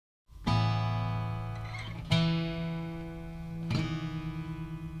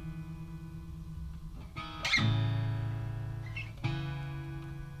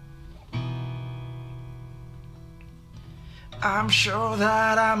I'm sure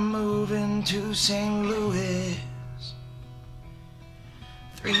that I'm moving to St. Louis.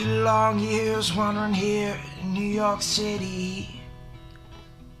 3 long years wandering here in New York City.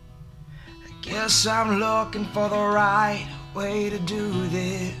 I guess I'm looking for the right way to do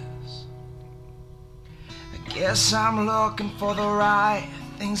this. I guess I'm looking for the right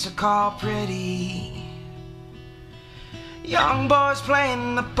things to call pretty. Young boys playing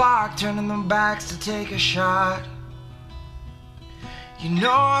in the park, turning their backs to take a shot. You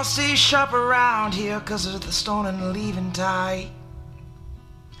know I'll stay sharp around here 'cause of the stone and leaving tight.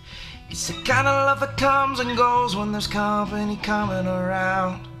 It's the kind of love that comes and goes when there's company coming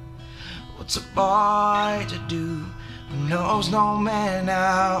around. What's a boy to do who knows no man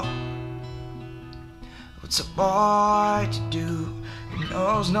out? What's a boy to do who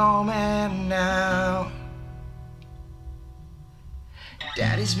knows no man now?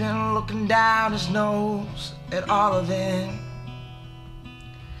 Daddy's been looking down his nose at all of them,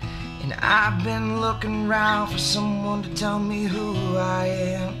 and I've been looking around for someone to tell me who I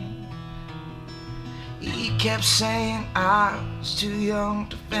am. He kept saying I was too young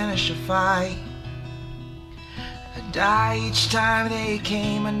to finish a fight. I'd die each time they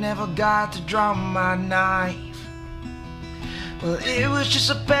came, I never got to draw my knife. Well, it was just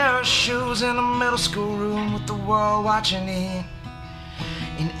a pair of shoes in a middle school room with the world watching in.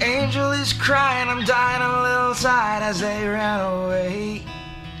 An angel is crying, I'm dying a little tired as they ran away.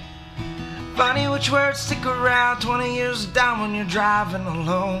 Funny which words stick around 20 years down when you're driving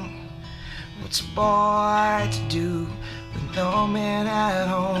alone. What's a boy to do with no man at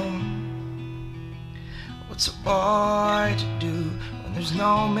home? What's a boy to do when there's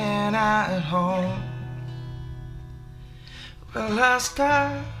no man at home? Well, I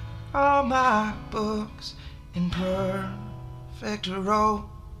stacked all my books in perfect rows,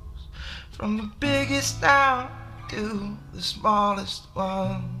 from the biggest down to the smallest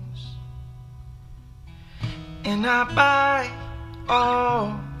ones. And I buy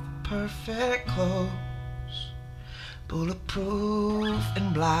all perfect clothes, bulletproof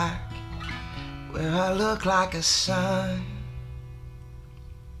and black, where I look like a sun.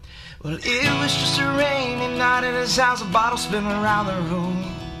 Well, it was just a rainy night at his house, a bottle spinning around the room,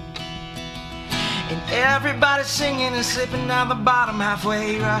 and everybody singing and sipping down the bottom,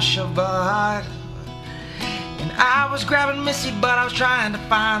 halfway rush of bud. And I was grabbing Missy, but I was trying to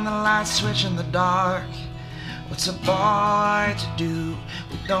find the light switch in the dark. What's a boy to do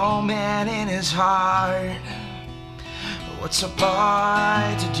with no man in his heart? What's a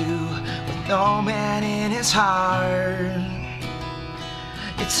boy to do with no man in his heart?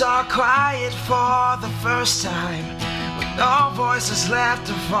 It's all quiet for the first time, with no voices left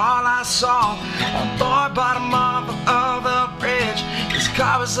of all I saw. A boy bottom of the bridge, his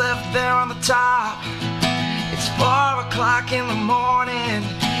car was left there on the top. It's 4 o'clock in the morning.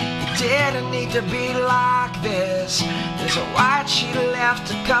 Didn't need to be like this. There's a white sheet left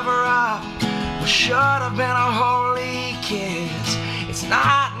to cover up what should have been a holy kiss. It's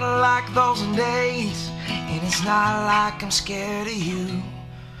not like those days, and it's not like I'm scared of you.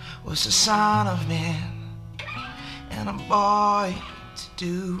 What's the son of man and a boy to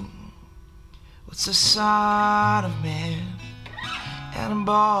do? What's the son of man and a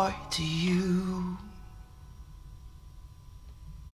boy to you?